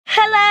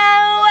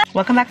Hello!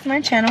 Welcome back to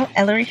my channel.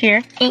 Ellarie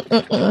here.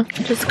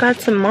 Just got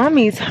to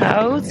mommy's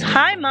house.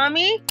 Hi,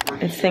 mommy.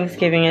 It's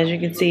Thanksgiving. As you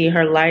can see,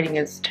 her lighting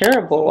is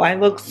terrible. I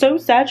look so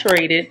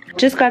saturated.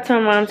 Just got to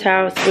my mom's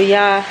house. But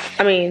yeah,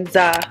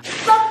 Za,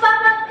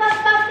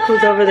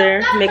 who's over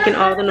there making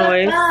all the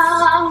noise.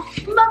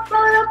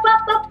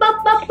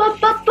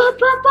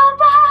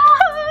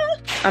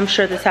 I'm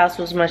sure this house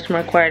was much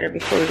more quieter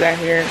before we got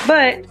here,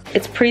 but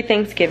it's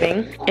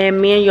pre-Thanksgiving,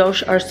 and me and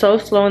Yosh are so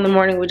slow in the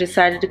morning, we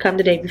decided to come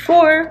the day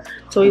before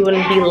so we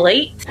wouldn't be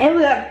late. And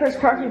we got the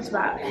first parking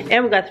spot.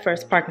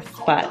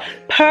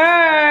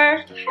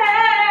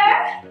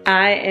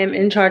 I am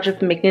in charge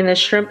of making the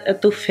shrimp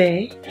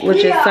etouffee,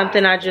 which is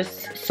something I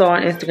just saw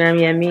on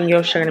Instagram. Yeah, me and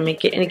Yosh are gonna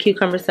make it, and a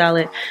cucumber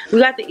salad. We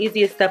got the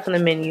easiest stuff on the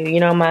menu.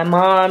 You know, my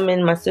mom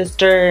and my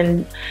sister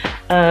and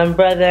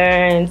brother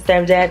and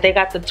stepdad, they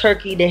got the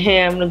turkey, the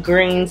ham, the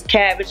greens,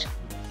 cabbage,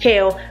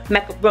 kale,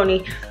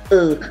 macaroni,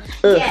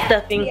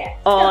 stuffing,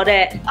 all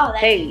that.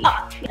 Hey,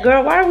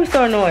 girl, why are we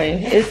so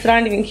annoying? It's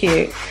not even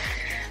cute.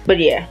 But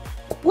yeah.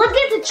 Let's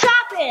get to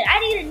chopping. I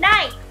need a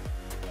knife.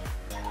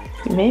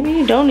 Maybe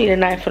you don't need a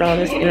knife with all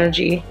this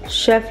energy.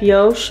 Chef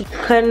Yosh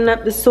cutting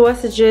up the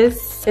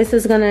sausages. This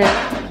is gonna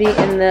be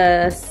in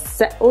the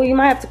oh, you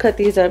might have to cut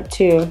these up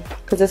too,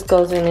 because this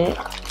goes in it.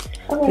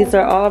 Okay. These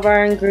are all of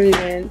our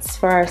ingredients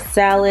for our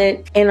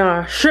salad and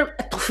our shrimp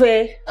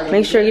etouffee.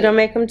 Make sure you don't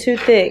make them too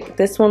thick.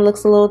 This one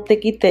looks a little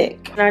thicky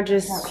thick. I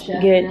just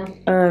get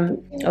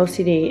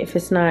OCD if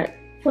it's not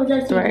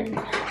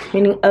right.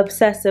 Meaning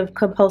obsessive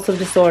compulsive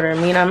disorder. I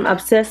mean, I'm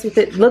obsessed with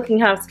it looking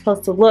how it's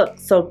supposed to look.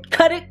 So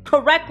cut it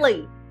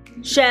correctly,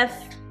 chef.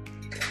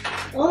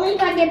 Only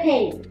if I get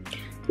paid.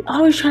 You're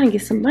always trying to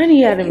get some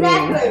money out of me.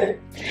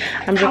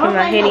 I'm drinking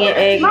my Henny and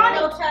egg.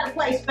 Mom's trying to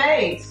play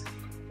spades.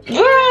 Girl,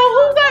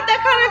 who got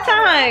that kind of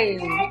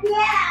time?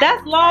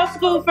 That's law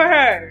school for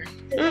her.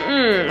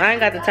 I ain't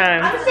got the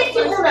time. I'm sick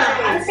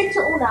to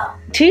Uno.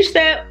 Teach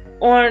that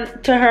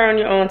to her on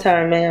your own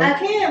time, man. I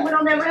can't. We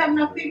don't ever have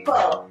enough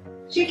people.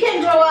 She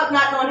can't grow up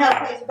not knowing how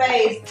to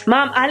play spades.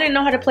 Mom, I didn't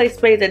know how to play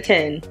spades at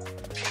 10.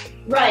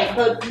 Right,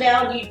 but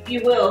now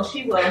you will.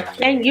 She will.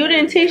 And you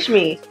didn't teach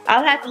me.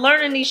 I'll have to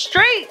learn in these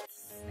streets.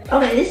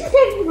 Okay, this is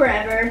taking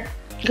forever.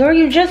 Girl,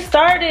 you just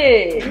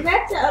started.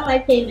 That's my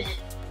payment.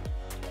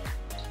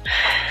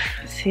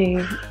 See,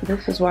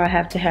 this is why I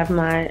have to have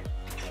my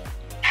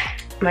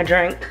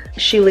drink.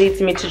 She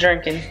leads me to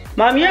drinking.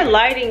 Mom, your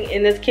lighting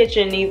in this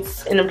kitchen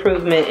needs an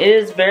improvement. It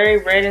is very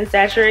red and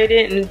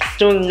saturated, and it's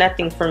doing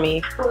nothing for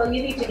me. Well,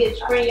 you need to get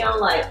spray on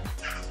light.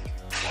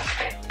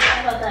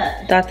 How about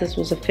that? Thought this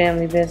was a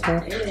family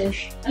business. It is.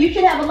 You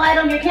should have a light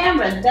on your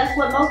camera. That's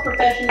what most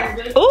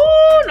professionals do.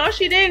 Ooh, no,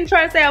 she didn't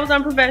try to say I was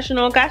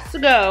unprofessional. Got to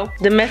go.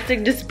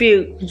 Domestic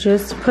dispute.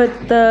 Just put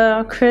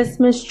the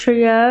Christmas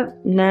tree up.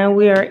 Now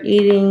we are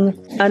eating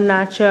a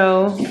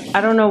nacho.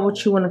 I don't know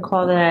what you want to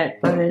call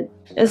that, but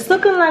it's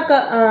looking like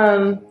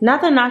a,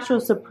 not the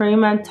Nacho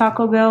Supreme at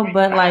Taco Bell,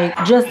 but like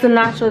just the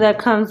nacho that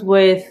comes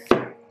with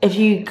if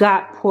you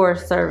got poor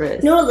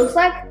service. You know what it looks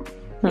like?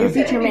 Your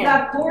future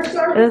man.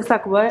 It looks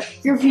like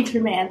what? Your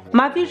future man.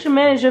 My future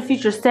man is your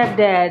future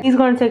stepdad. He's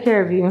gonna take care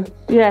of you.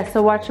 Yeah,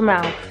 so watch your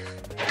mouth.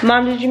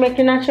 Mom, did you make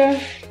your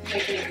nacho?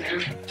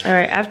 All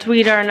right, after we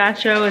eat our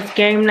nacho, it's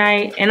game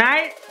night. And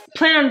I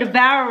plan on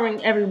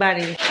devouring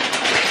everybody.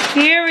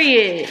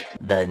 Period.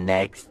 The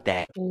next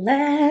day.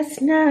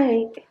 Last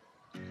night,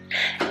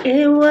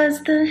 it was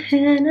the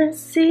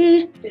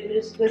Hennessy.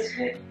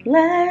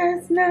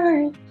 Last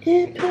night,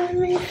 it put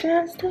me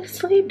fast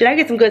asleep. Did I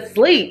get some good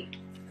sleep?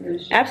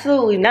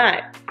 Absolutely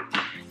not.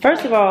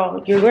 First of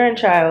all, your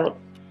grandchild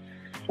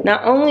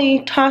not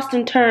only tossed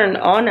and turned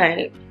all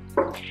night,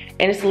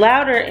 and it's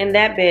louder in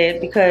that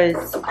bed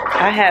because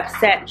I have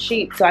satin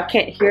sheets, so I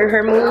can't hear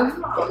her move.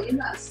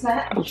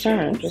 I'm sorry,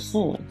 I'm just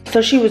saying.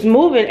 So she was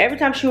moving. Every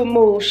time she would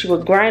move, she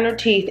would grind her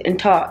teeth and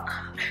talk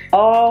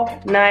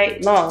all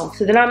night long.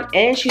 So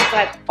then she's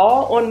like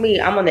all on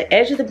me. I'm on the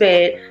edge of the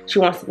bed. She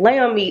wants to lay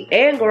on me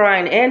and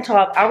grind and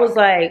talk. I was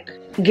like,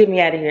 get me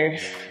out of here.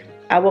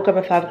 I woke up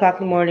at 5 o'clock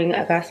in the morning.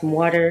 I got some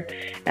water.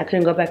 I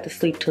couldn't go back to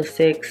sleep till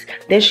 6.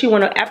 Then she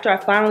wanna, after I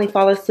finally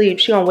fall asleep,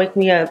 she gonna wake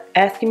me up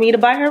asking me to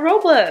buy her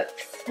Robux.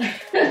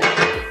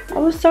 I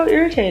was so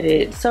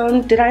irritated.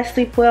 So did I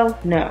sleep well?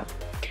 No.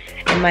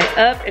 Am I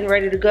up and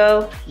ready to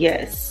go?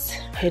 Yes.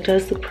 It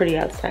does look pretty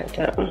outside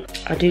though.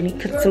 I do need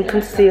to put some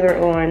concealer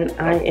on.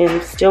 I am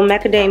still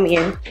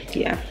macadamia.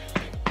 Yeah.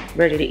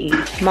 Ready to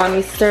eat.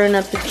 Mommy's stirring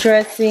up the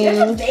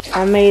dressing.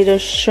 I made a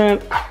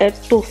shrimp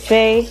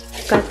etouffee.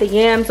 Got the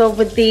yams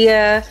over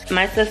there.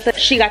 My sister,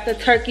 she got the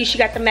turkey, she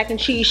got the mac and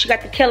cheese, she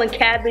got the kale and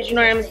cabbage, you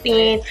know what I'm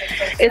saying?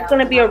 It's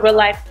gonna be a real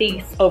life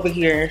feast over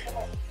here.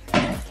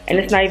 And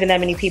it's not even that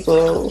many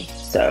people,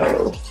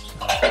 so.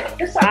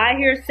 I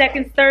hear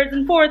seconds, thirds,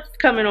 and fourths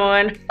coming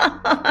on.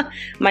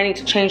 Might need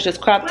to change this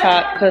crop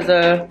top because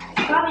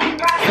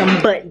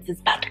some buttons is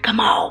about to come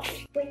off.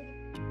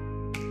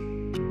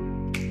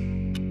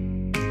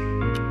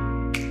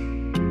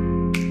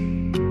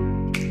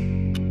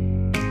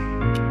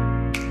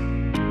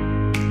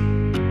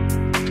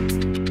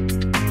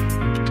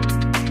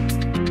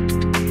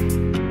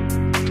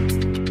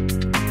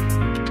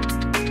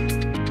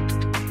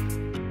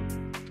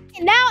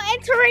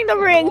 entering the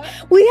ring,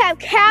 we have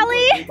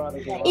Callie,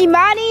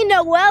 Imani,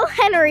 Noel,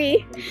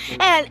 Henry,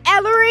 and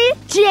Ellarie,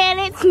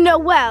 Janet,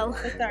 Noel.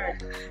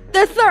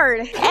 The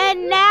third.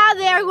 And now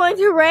they are going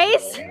to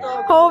race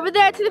over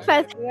there to the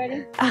fence. You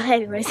ready?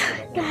 Anyways.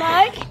 Come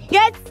on.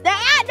 Get set.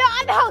 No,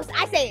 I'm the host.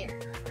 I say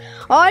it.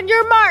 On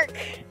your mark.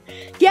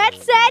 Get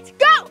set.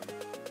 Go.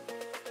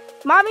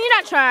 Mommy, you're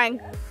not trying.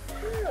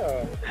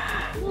 Yeah.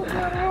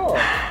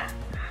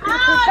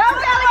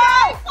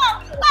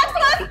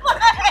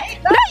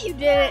 No, you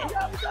didn't.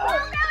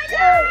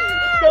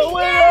 The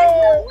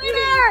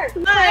winner!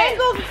 My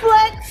ankle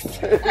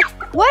flexed.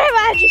 What have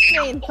I just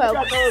seen,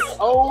 folks? Those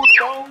old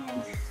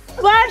phones.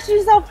 Why is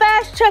she so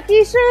fast,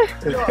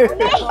 Chuckisha? Okay,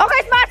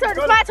 it's my turn.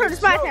 It's my turn.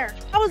 It's my turn.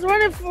 I was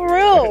running for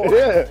real.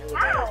 Yeah.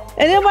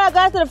 And then when I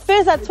got to the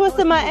fence, I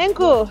twisted my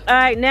ankle. All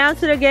right, now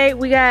to the gate.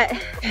 We got,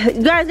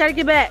 you guys gotta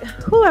get back.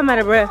 Whew, I'm out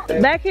of breath.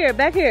 Back here,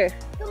 back here.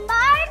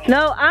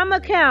 No, I'm a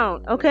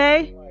count,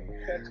 okay?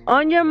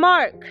 On your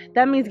mark.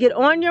 That means get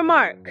on your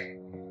mark.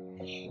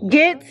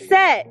 Get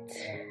set.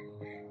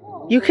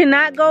 You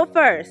cannot go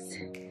first.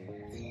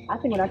 I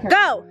think when I turn.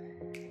 Go.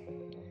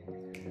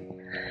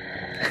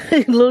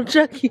 Little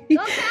Chucky. Go,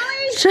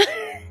 Callie.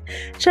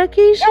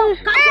 Chucky. Go, Callie.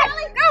 Go.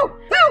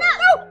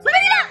 Spin it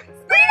up.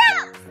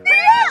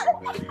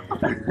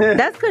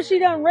 That's because she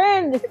done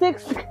ran the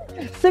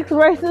six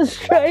races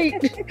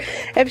straight.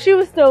 If she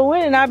was still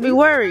winning, I'd be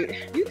worried.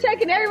 You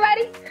taking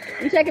everybody?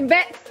 You taking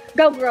bets?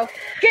 Go, girl.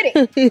 Get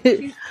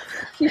it.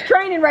 She's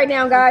training right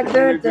now, guys.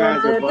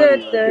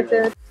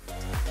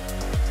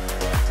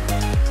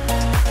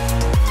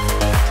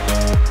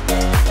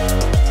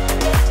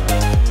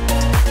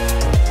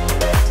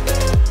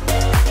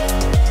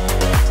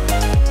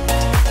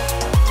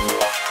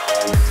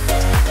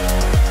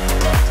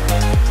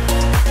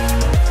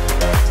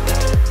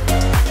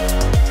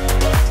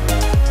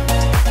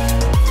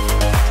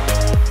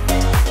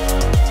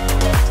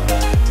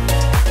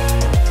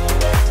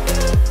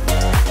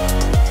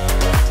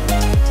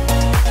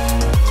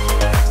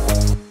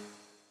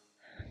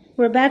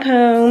 We're back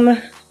home.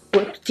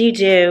 What do you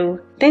do?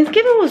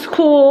 Thanksgiving was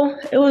cool.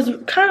 It was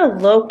kind of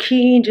low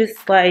key,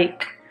 just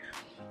like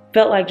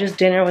felt like just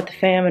dinner with the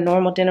fam, a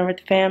normal dinner with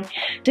the fam.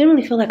 Didn't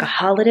really feel like a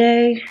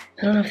holiday.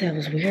 I don't know if that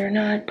was weird or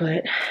not,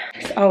 but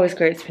it's always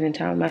great spending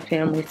time with my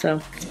family.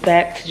 So it's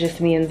back to just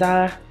me and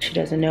Zah. She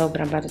doesn't know, but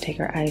I'm about to take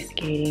her ice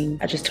skating.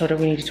 I just told her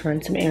we need to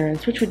run some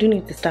errands, which we do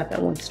need to stop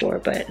at one store,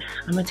 but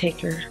I'm gonna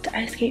take her to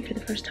ice skate for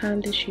the first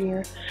time this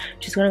year.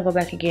 She's gonna go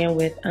back again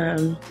with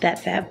that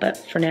fat butt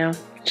for now.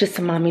 Just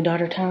some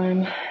mommy-daughter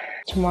time.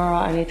 Tomorrow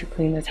I need to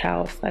clean this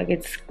house. Like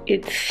it's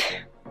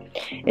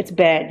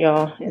bad,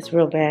 y'all. It's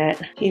real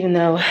bad. Even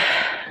though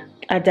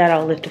I doubt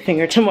I'll lift a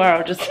finger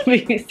tomorrow, just to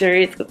be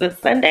serious, because it's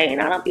Sunday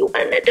and I don't be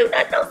wanting to do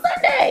nothing on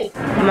Sunday.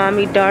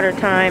 Mommy-daughter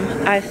time.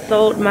 I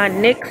sold my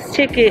Knicks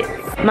tickets.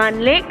 I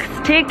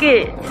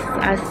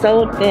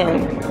sold them.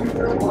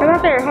 How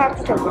about their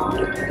Hawks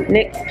ticket?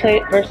 Knicks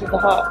played versus the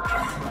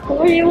Hawks.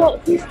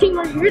 Whose team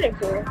are you rooting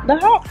for? The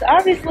Hawks,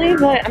 obviously,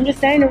 but I'm just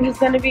saying it was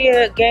going to be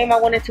a game I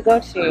wanted to go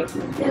to.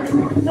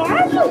 No,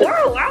 I don't know.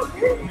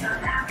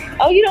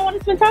 Oh, you don't want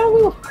to spend time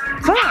with me?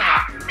 Fine.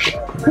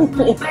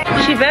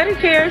 She better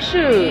carry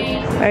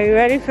shoes. Are you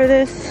ready for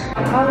this?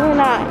 Probably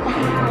not.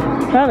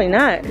 Probably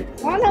not. I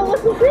don't know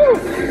what this is.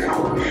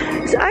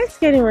 It's an ice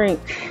skating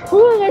rink.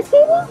 Ooh, let's see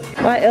this?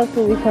 Why else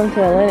would we come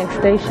to Atlantic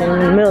Station in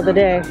the middle of the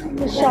day?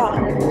 The shop.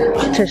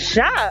 To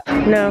shop?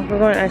 No, we're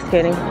going ice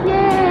skating.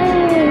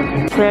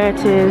 Yay! There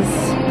it is.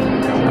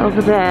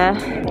 Over there.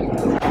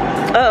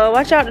 Uh-oh,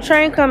 watch out, the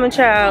train coming,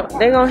 child.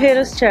 They gonna hit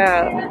us,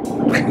 child.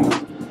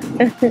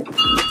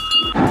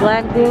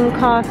 Black bean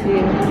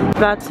coffee.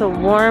 About to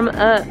warm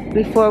up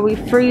before we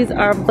freeze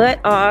our butt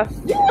off.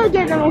 You look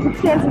at the most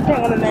expensive thing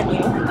on the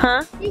menu.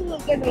 Huh? You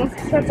look at the most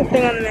expensive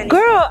thing on the menu.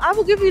 Girl, I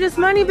will give you this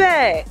money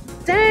back.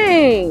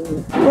 Dang.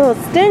 Little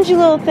stingy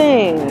little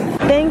thing.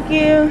 Thank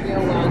you.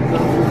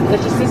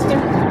 That's your sister?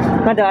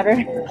 My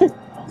daughter.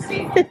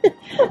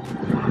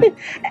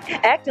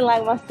 Acting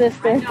like my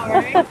sister. I know,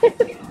 right?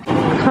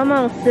 Come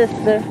on,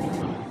 sister.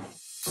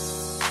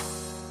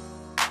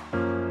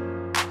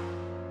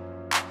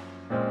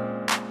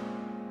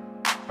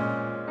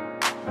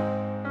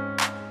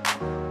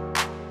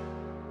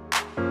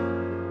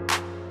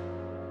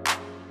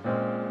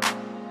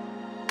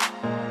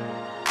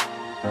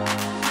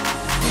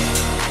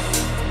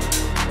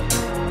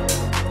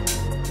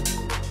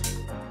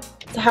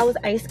 So how was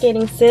ice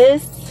skating,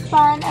 sis?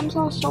 Fun. I'm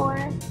so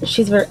sore.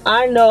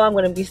 I know I'm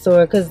gonna be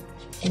sore because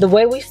the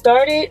way we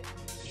started,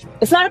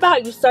 it's not about how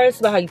you start, it's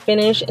about how you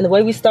finish. And the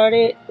way we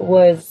started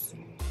was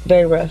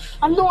very rough.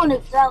 I'm the one who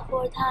fell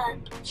 4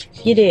 times.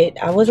 You did.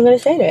 I wasn't gonna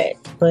say that,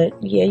 but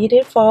yeah, you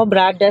did fall. But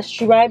I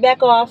dusted you right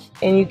back off,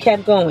 and you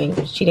kept going.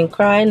 She didn't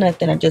cry,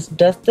 nothing. I just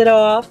dusted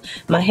off.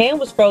 My hand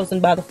was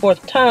frozen by the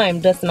 4th time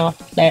dusting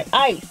off that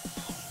ice.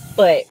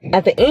 But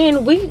at the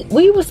end,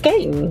 we were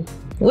skating.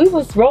 We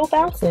was roll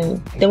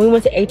bouncing. Then we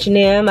went to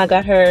H&M. I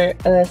got her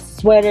a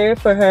sweater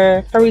for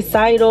her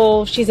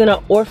recital. She's in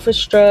an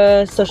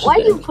orchestra, so she. Why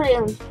you put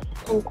it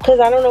Because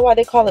I don't know why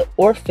they call it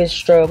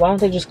orchestra. Why don't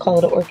they just call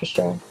it an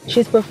orchestra?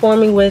 She's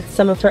performing with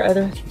some of her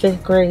other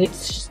 5th grade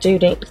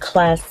student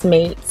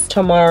classmates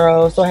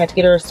tomorrow. So I had to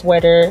get her a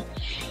sweater.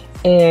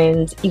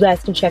 And you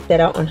guys can check that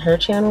out on her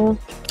channel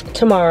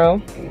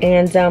tomorrow.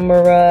 And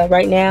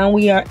right now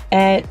we are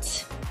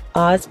at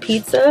Oz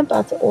Pizza,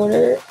 about to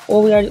order.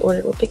 Well, we already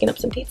ordered. We're picking up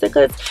some pizza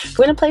because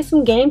we're gonna play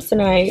some games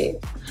tonight.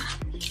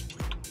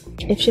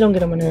 If she don't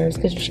get on my nerves,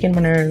 because if she get on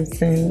my nerves,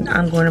 then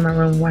I'm going to my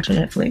room watching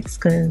Netflix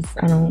because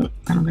I don't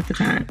get the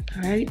time.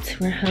 All right,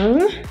 we're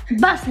home.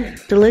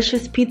 Bussin'.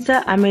 Delicious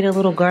pizza. I made a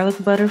little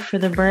garlic butter for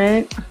the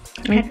bread.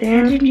 Right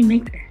there. How did you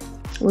make that?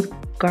 With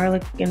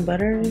garlic and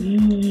butter.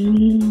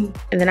 And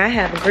then I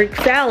have a Greek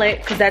salad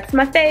because that's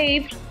my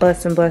fave.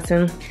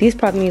 Bussin'. These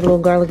probably need a little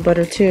garlic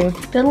butter too.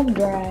 They're a little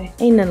dry.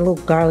 Ain't that a little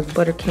garlic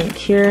butter can't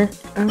cure.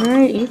 All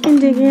right, you can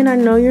dig in. I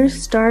know you're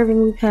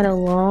starving. We've had a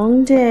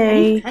long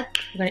day. We're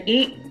gonna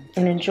eat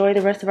and enjoy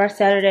the rest of our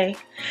Saturday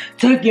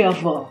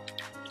together.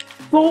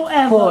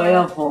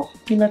 Forever.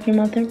 You love your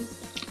mother?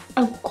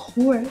 Of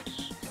course.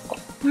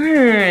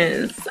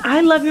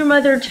 I love your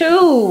mother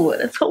too.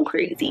 That's so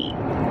crazy.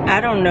 I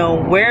don't know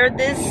where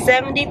this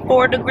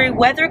 74-degree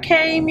weather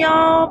came,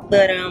 y'all,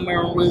 but it's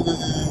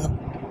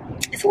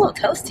a little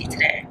toasty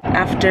today.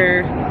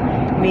 After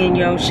me and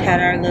Yosh had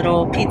our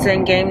little pizza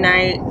and game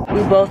night,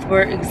 we both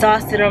were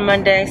exhausted on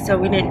Monday, so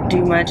we didn't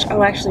do much.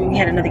 Oh, actually, we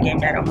had another game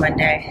night on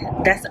Monday.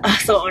 That's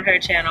also on her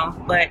channel.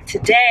 But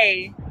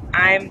today,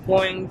 I'm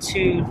going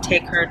to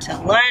take her to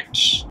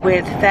lunch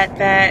with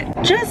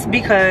Fat, just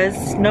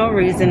because, no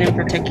reason in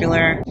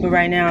particular. But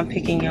right now I'm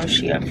picking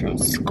Yoshi up from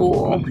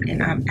school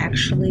and I'm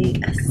actually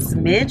a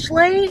smidge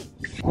late.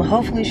 Well,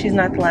 hopefully she's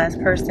not the last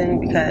person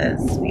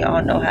because we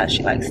all know how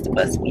she likes to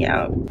bust me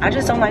out. I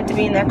just don't like to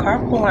be in that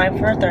carpool line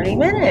for 30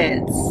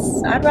 minutes.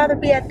 I'd rather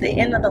be at the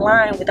end of the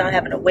line without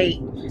having to wait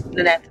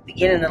than at the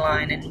beginning of the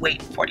line and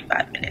wait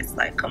 45 minutes.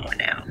 Like, come on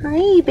now.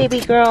 Hi,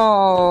 baby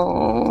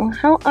girl.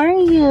 How are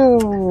you?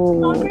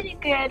 I'm pretty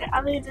good,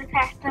 other than the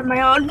fact that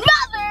my own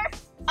mother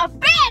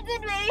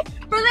abandoned me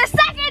for the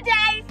 2nd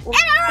day in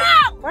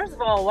a row! First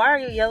of all, why are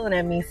you yelling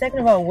at me? Second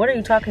of all, what are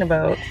you talking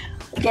about?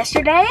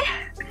 Yesterday,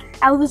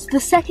 I was the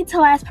 2nd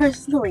to last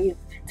person to leave.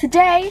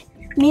 Today,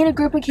 me and a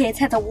group of kids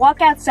had to walk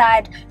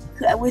outside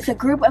with a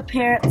group of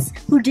parents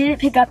who didn't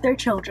pick up their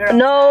children.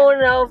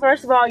 No,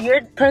 first of all,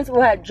 your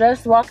principal had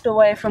just walked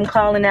away from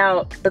calling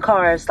out the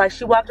cars. Like,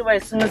 she walked away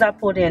as soon as I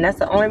pulled in. That's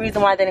the only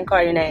reason why they didn't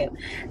call your name.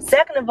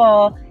 Second of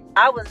all,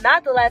 I was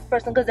not the last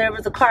person because there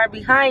was a car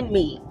behind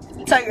me.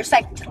 So you're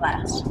 2nd to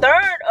last.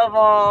 Third of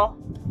all,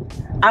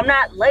 I'm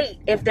not late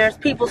if there's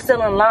people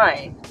still in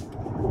line.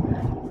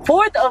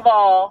 Fourth of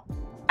all,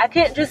 I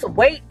can't just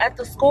wait at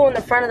the school in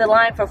the front of the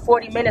line for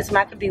 40 minutes when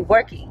I could be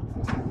working.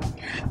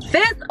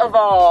 Fifth of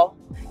all,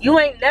 you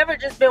ain't never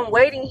just been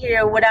waiting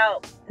here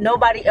without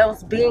nobody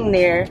else being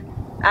there.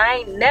 I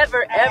ain't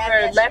never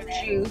ever left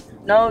you.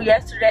 No,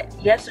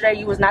 yesterday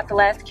you was not the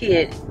last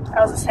kid.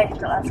 I was the 2nd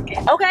to last kid.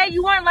 Okay,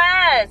 you weren't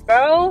last,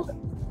 bro.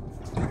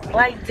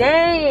 Like,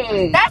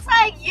 dang. That's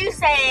like you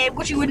saying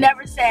what you would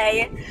never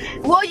say.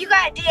 Well, you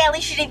got a D, at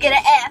least you didn't get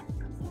an F.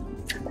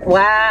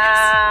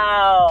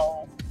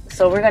 Wow.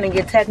 So we're gonna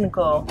get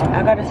technical.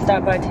 I gotta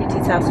stop by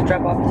TT's house to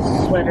drop off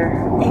this sweater.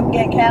 And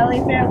get Callie,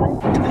 apparently?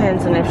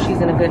 Depends on if she's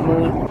in a good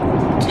mood.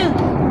 Tooth.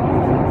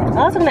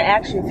 I was gonna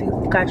ask you if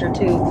you got your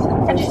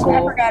tooth in school.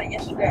 I forgot it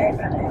yesterday.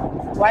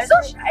 Why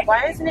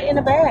isn't it in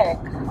a bag?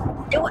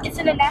 It's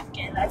in a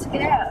napkin. I took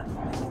it out.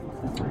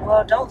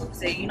 Well, don't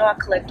lose it. You know I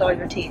collect all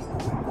your teeth.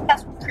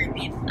 That's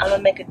creepy. I'm gonna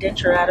make a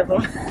denture out of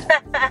them.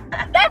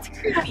 That's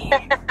creepy.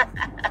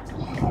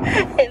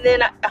 And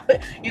then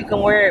you can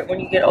wear it when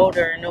you get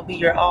older, and it'll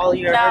be all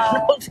your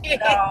original teeth.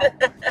 No.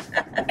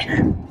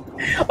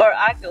 Or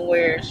I can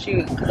wear it,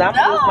 shoot, because I'm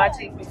gonna lose my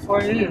teeth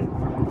before you.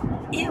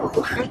 Ew.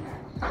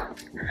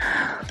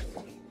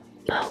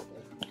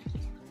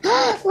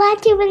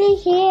 Why'd you really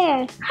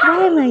here?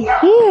 Why am I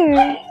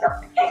here?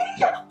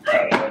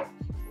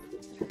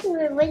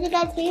 What are you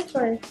guys here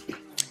for?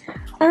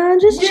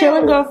 Just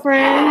chilling,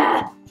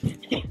 girlfriend. What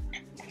are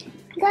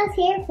you guys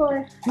here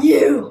for?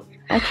 You.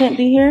 I can't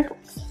be here.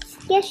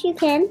 Yes, you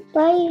can.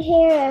 Why are you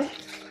here?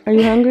 Are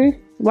you hungry?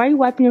 Why are you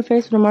wiping your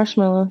face with a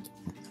marshmallow?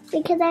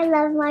 Because I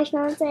love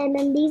marshmallows, and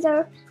then these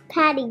are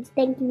patties.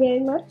 Thank you very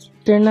much.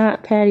 They're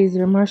not patties,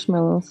 they're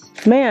marshmallows.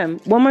 Ma'am,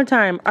 one more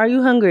time. Are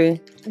you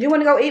hungry? You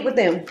want to go eat with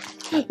them?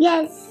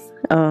 Yes.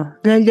 Oh,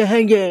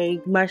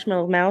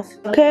 marshmallow mouth.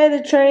 Okay,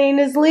 the train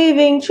is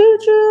leaving. Choo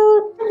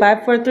choo.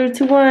 5, 4, 3,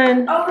 2,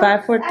 1.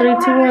 5, 4, 3,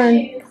 2,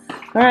 1.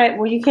 All right,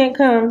 well, you can't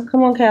come.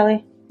 Come on,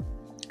 Callie.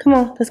 Come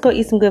on, let's go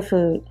eat some good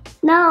food.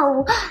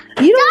 No.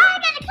 You don't.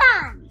 I'm gonna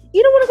come.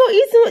 You don't want to go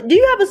eat some. Do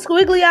you have a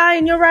squiggly eye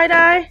in your right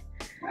eye?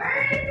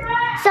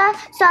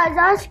 So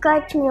don't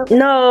scratch me.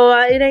 No,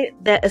 it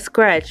ain't that a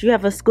scratch. You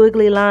have a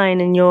squiggly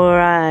line in your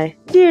eye.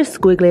 Dear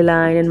squiggly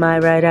line in my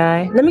right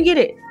eye. Let me get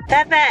it.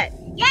 Fat.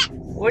 Yeah.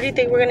 Where do you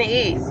think we're gonna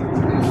eat?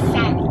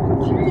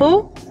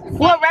 Who?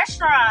 What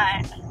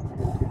restaurant?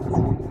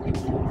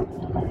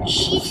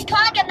 She's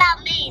talking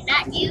about me,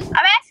 not you.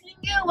 I'm asking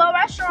you, what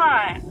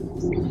restaurant?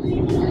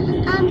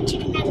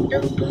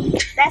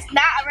 That's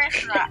not a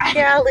restaurant.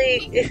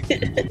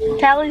 Callie.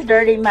 Callie's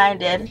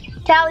dirty-minded.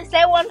 Callie,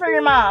 say one for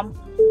your mom.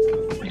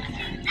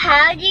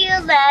 How do you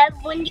love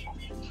when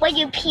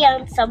you pee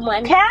on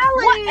someone?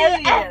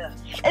 Callie!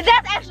 That's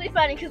actually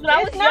funny because when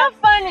I was not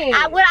funny.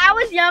 when I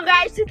was younger,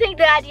 I used to think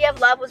the idea of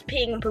love was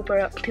peeing and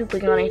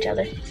pooping on each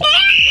other.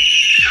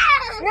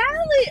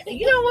 Callie,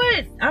 you know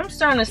what? I'm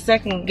starting to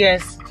second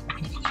guess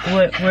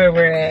where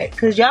we're at,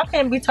 because y'all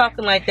can't be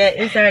talking like that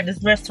inside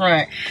this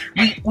restaurant.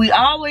 We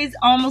always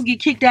almost get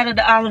kicked out of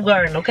the Olive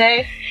Garden,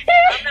 okay?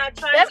 I'm not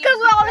trying That's to get because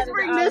we kicked always out of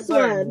bring the this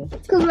Olive one. Garden.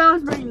 It's because we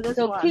always bring this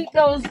So one. keep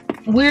those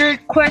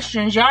weird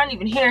questions. Y'all didn't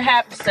even hear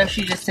half the stuff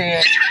she just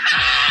said.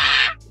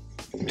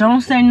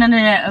 Don't say none of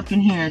that up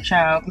in here,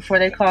 child, before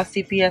they call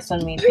CPS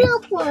on me. Sarah,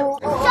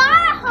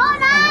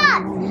 hold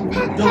on!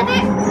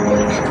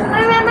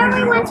 Remember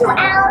we went to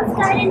Alice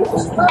Garden?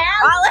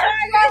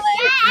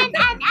 And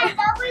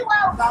then we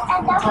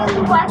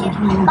watched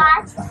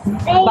Boss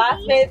Baby. Boss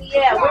Baby,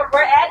 yeah,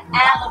 we're at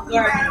Olive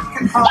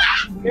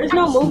Garden. There's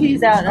no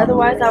movies out,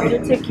 otherwise I would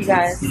have took you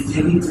guys.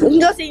 We can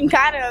go see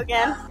Mikado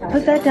again.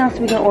 Put that down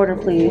so we can order,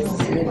 please.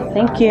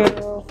 Thank you.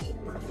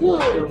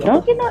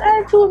 Don't get no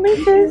attitude with me,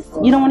 sis.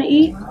 You don't want to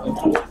eat?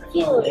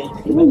 Look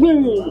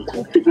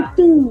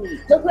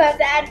who has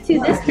the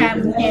attitude this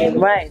time.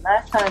 Right,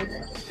 last time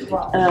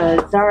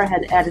Zara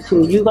had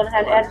attitude. You gonna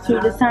have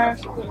attitude this time?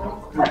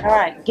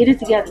 Alright, get it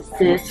together,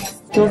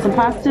 sis. You want some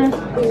pasta?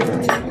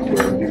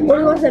 What do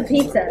you want some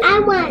pizza? I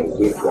want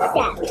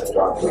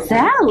salad.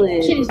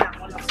 Salad? She does not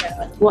want a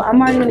salad. Well,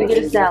 I'm already gonna get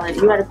a salad.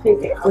 You gotta pick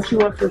what you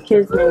want for the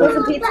kids' menu. What's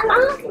a pizza?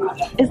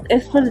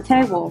 It's for the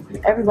table.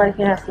 Everybody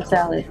can have some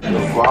salad.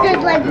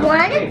 There's like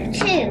 1 and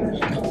 2.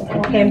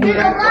 Can't be There's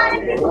a lot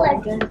of people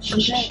like that.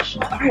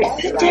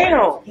 Alright, sit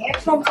down.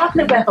 That's what I'm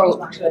talking about.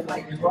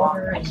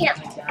 I can't.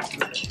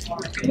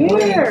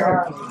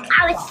 Here.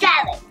 I was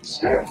savage.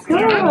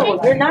 Girl,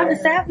 you're not a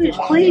savage,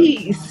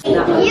 please. You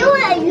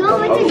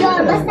want me to draw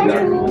a mustache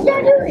for me to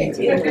do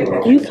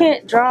it? You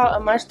can't draw a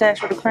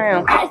mustache with a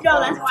crown. I know,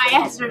 that's why I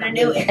asked her to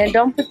do it. And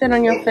don't put that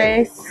on your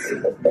face.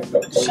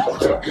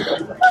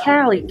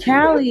 Callie.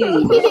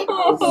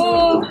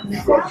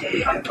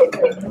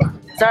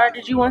 Zara,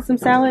 did you want some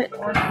salad?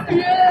 I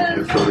didn't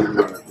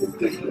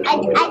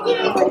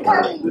even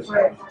tell you.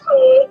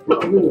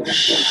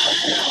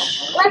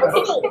 Let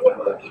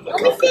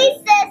me see,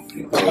 sis.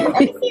 Let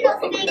me see those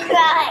big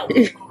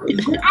eyes.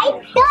 I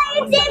thought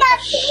you did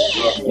up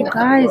here. You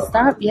guys,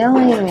 stop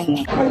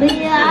yelling.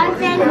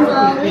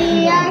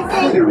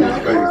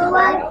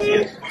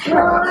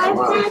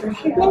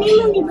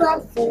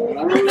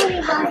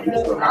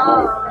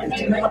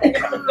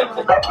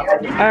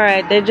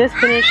 Alright, they just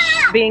finished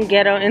being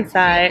ghetto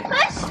inside.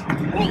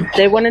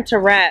 They wanted to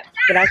rap,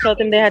 but I told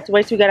them they had to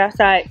wait till we got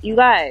outside. You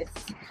guys,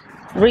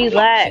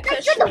 relax.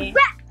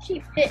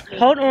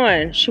 Hold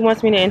on. She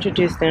wants me to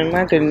introduce them.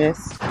 My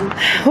goodness.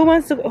 Who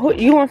wants to?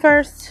 You want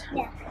first?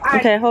 Yeah.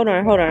 Okay, hold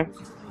on.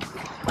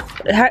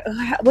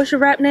 What's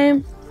your rap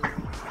name?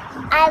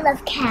 I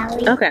love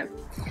Callie. Okay.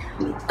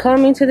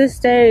 Coming to the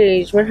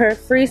stage with her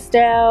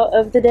freestyle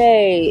of the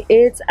day.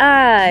 It's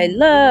I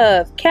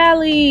Love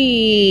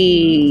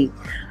Callie.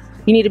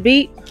 You need a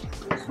beat?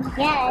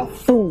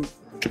 Yes. Boom.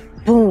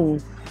 Boom.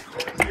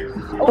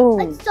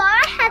 Boom.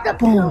 Sarah has a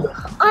poo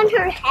on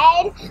her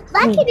head.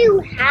 Lucky you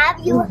have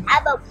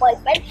a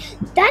boyfriend.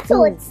 That's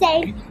all it's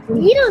saying.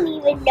 You don't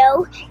even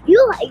know.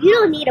 You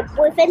don't need a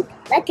boyfriend.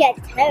 Look at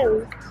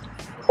him.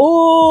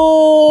 Oh,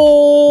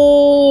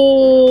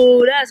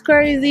 that's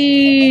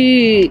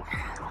crazy.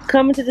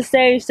 Coming to the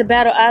stage to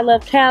battle I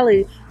Love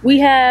Callie, we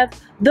have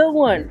the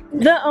one,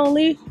 the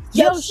only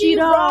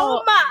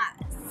Yoshiro.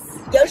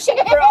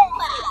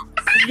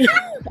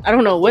 I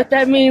don't know what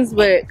that means,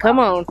 but come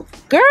on.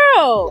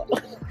 Girl,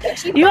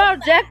 you all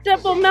jacked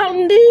up on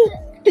Mountain Dew?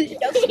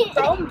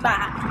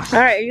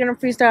 Alright, you're gonna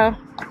freestyle?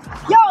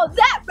 Yo,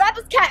 that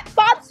rapper's cat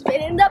Bob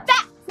spit in the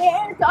back.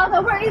 It's all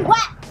over his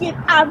whack. If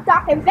I'm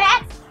talking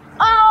back.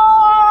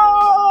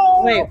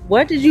 Oh! Wait,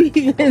 what did you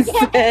even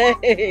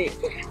say?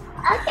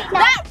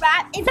 That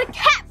rap is a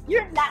cap.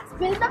 You're not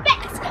spitting the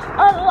back.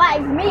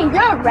 Unlike me,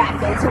 your rap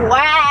is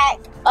whack.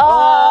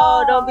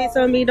 Oh, don't be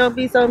so mean, don't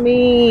be so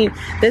mean.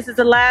 This is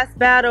the last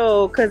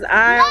battle, cause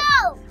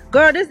No.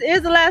 Girl, this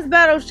is the last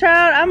battle,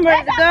 child. I'm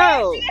ready to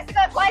go. She has to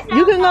go twice now.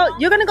 You can go.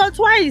 You're gonna go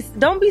twice.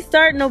 Don't be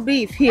starting no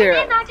beef here.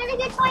 I'm not gonna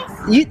get twice.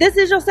 This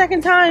is your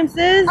second time,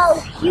 sis.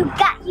 Oh, you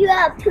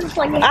have poop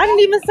on your I head. didn't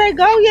even say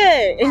go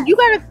yet, and you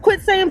gotta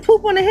quit saying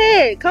poop on the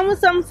head. Come with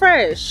something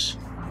fresh.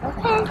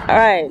 Okay. All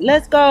right,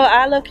 let's go.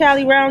 I Love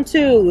Callie round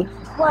 2.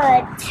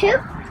 1, 2,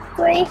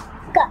 3,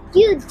 go.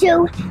 You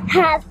do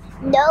have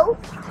no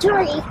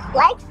dirty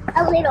like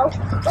a little.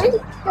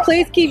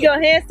 Please keep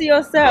your hands to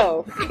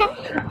yourself.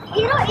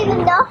 You don't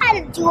even know how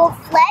to do a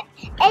flat.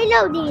 And you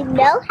don't even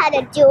know how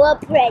to do a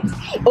bridge. Ooh.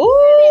 You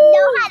don't even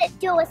know how to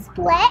do a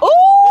split. Ooh.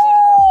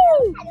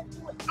 You don't know how to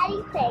do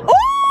anything. Ooh.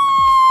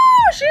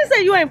 She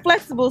said you ain't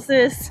flexible,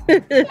 sis.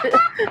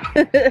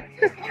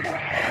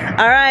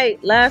 All right,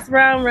 last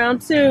round,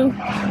 round 2.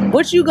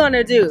 What you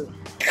gonna do?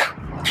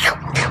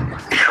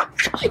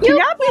 Can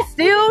y'all be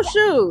still?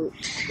 Shoot.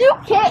 You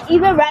can't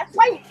even rap.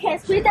 Why you can't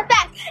squeeze the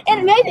back?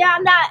 And maybe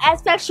I'm not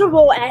as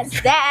sexual as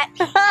that.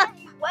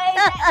 Anyway,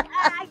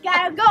 I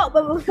gotta go.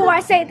 But before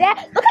I say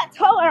that, look how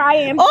taller I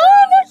am. Oh,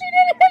 no, she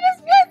didn't hit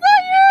this place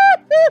on you.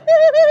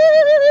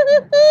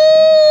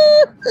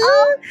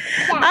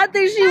 I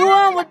think she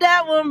won with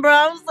that one, bro.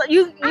 I'm so,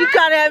 you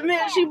gotta admit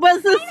she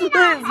busted splits,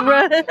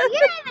 bro. You don't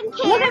even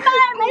care. Look at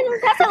my amazing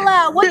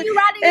Tesla. What are you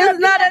riding? It's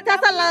not a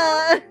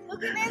Tesla.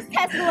 Look at this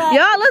Tesla.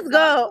 Y'all, let's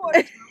go.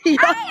 I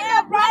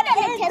am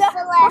riding in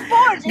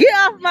Tesla. Get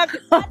off my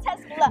car.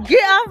 Tesla.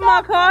 Get off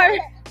my car.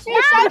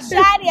 She's so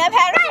shiny. I've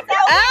had her since I was.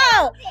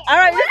 Ow! All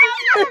right,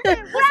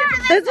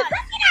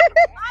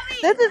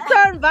 this is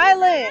turned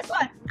violent.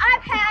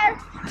 I've had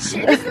her.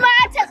 This is my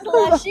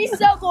Tesla. She's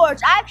so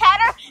gorgeous. I've had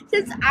her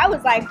since I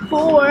was like 4.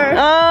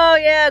 Oh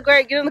yeah,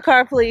 great. Get in the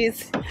car,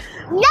 please.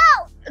 No!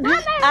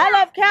 I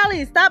love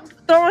Callie. Stop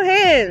throwing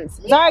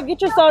hands. Zara,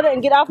 get your soda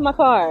and get off my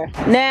car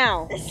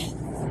now.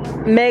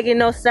 Megan,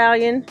 no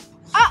stallion.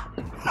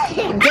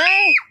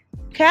 Dang,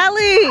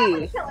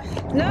 Callie.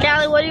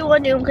 Callie, what do you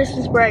want to do on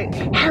Christmas break?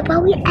 How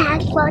about we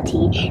ask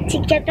Lottie to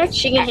get us?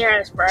 She can hear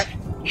us, bro.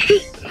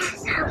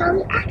 How about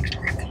we ask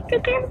Lottie to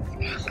get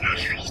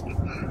us?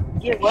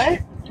 Get what?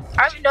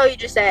 I don't even know what you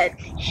just said.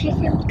 She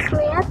can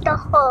clear up the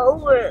whole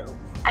room.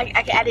 I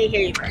didn't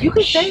hear you, bro. You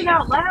can say it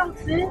out loud,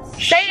 sis.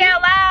 Say it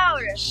out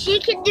loud. She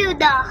can do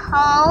the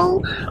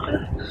whole.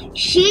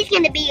 She's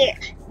gonna be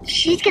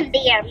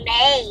our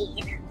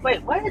maid.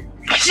 Wait, what?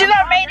 She's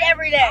our maid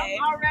every day.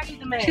 I'm already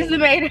the maid. She's the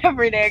maid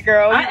every day,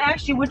 girl. I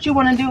asked you what you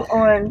want to do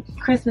on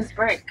Christmas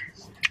break.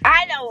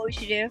 I know what we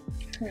should do.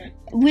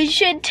 We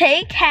should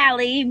take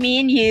Callie, me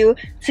and you,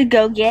 to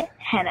go get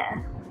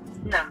henna.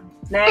 No.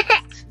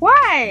 Next.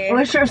 Why?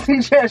 What's your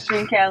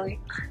suggestion, Callie?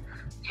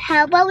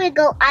 How about we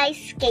go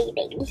ice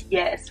skating?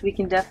 Yes, we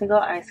can definitely go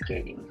ice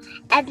skating.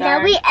 And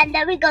then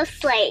we go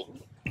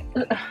sleighing.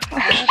 You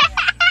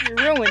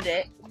ruined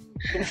it.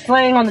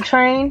 Sleighing on the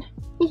train?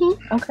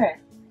 Mm-hmm. Okay.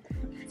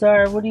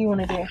 Zara, what do you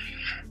want to do?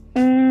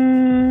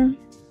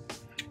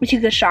 We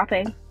should go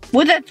shopping.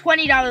 With a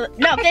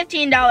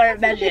 $15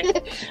 budget.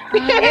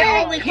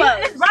 It only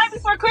closed. It's right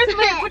before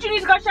Christmas. What you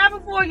need to go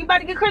shopping for? You about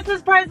to get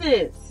Christmas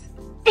presents.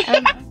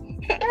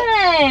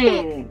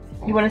 Hey.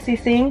 You want to see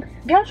sing?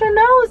 Get out your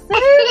nose, sis.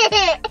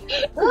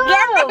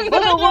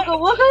 Wooga, wooga,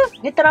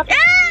 wooga. Get that off.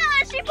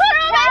 She put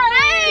it on my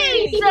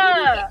face.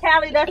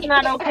 Callie, that's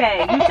not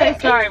okay. You say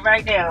sorry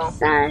right now.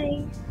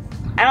 Sorry.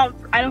 I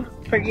don't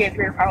forgive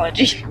your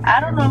apology. I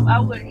don't know if I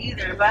would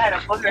either if I had a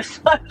booger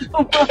stuck.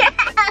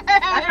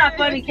 That's not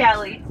funny,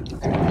 Callie.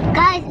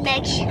 Guys,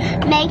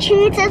 make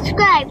sure you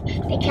subscribe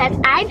because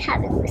I'm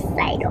having a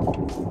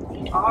recital.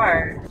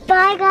 Hard.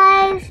 Bye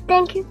guys,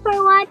 thank you for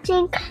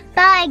watching.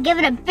 Bye, give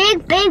it a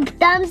big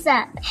thumbs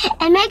up.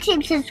 And make sure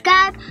you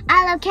subscribe.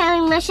 I love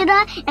Callie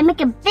Mishida. And make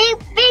a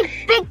big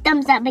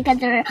thumbs up because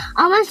there are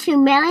almost 2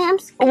 million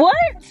What?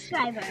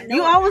 subscribers.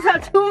 You almost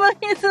have 2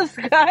 million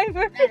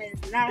subscribers? That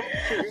is not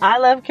true. I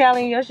love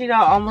Callie and Yoshida.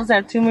 Almost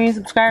have 2 million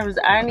subscribers.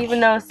 I didn't even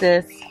know,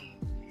 sis.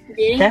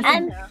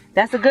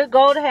 That's a good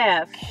goal to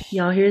have.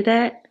 Y'all hear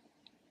that?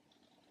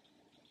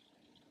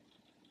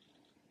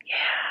 Yeah,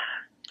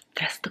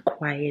 that's the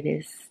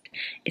quietest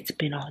it's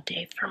been all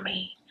day for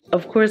me.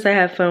 Of course, I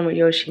have fun with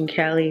Yoshi and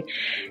Callie.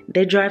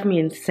 They drive me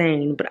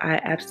insane, but I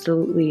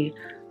absolutely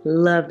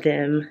love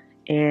them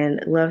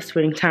and love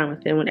spending time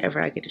with them whenever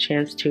I get a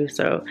chance to.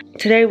 So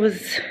today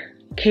was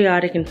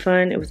chaotic and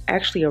fun. It was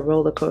actually a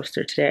roller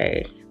coaster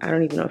today. I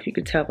don't even know if you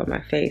could tell by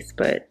my face,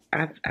 but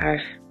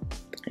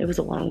it was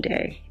a long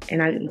day,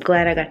 and I'm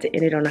glad I got to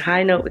end it on a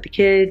high note with the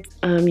kids.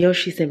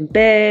 Yoshi's in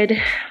bed.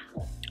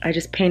 I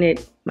just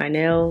painted my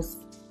nails.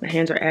 My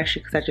hands are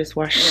ashy because I just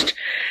washed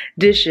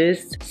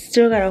dishes.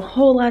 Still got a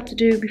whole lot to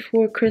do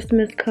before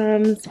Christmas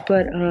comes,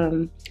 but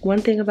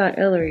one thing about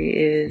Ellarie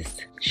is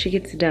she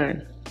gets it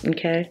done,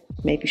 okay?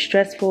 Maybe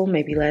stressful,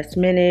 maybe last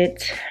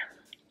minute,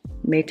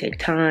 may take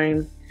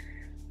time,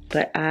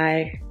 but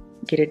I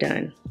get it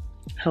done,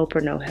 help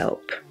or no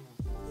help.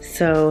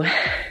 So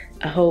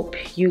I hope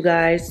you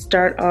guys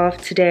start off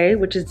today,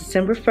 which is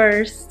December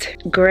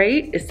 1st.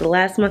 Great, it's the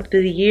last month of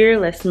the year.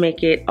 Let's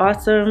make it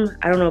awesome.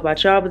 I don't know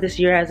about y'all, but this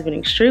year has been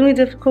extremely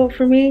difficult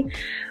for me.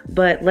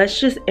 But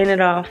let's just end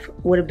it off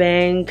with a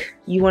bang.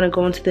 You wanna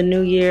go into the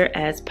new year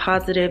as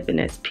positive and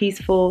as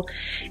peaceful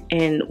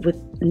and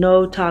with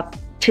no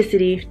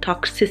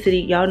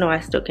toxicity, y'all know I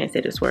still can't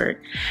say this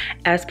word,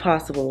 as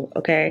possible,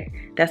 okay?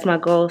 That's my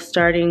goal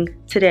starting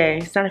today.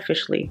 It's not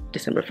officially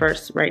December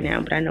 1st right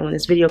now, but I know when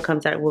this video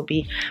comes out it will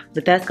be,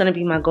 but that's gonna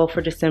be my goal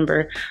for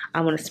December.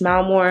 I wanna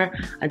smile more,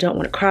 I don't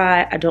wanna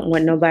cry, I don't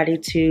want nobody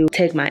to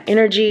take my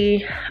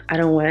energy, I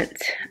don't want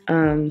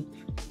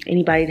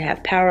anybody to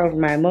have power over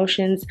my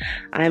emotions.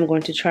 I'm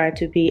going to try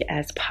to be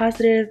as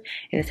positive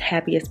and as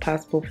happy as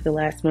possible for the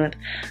last month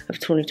of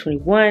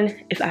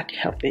 2021 if I can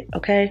help it,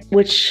 okay?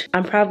 Which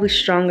I'm probably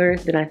stronger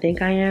than I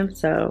think I am,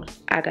 so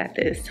I got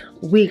this.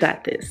 We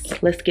got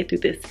this. Let's get through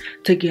this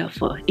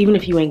together. Even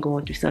if you ain't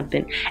going through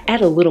something,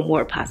 add a little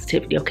more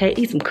positivity, okay?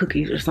 Eat some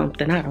cookies or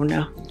something, I don't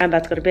know. I'm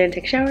about to go to bed and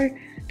take a shower.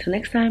 Till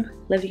next time,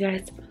 love you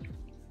guys.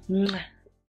 Mwah.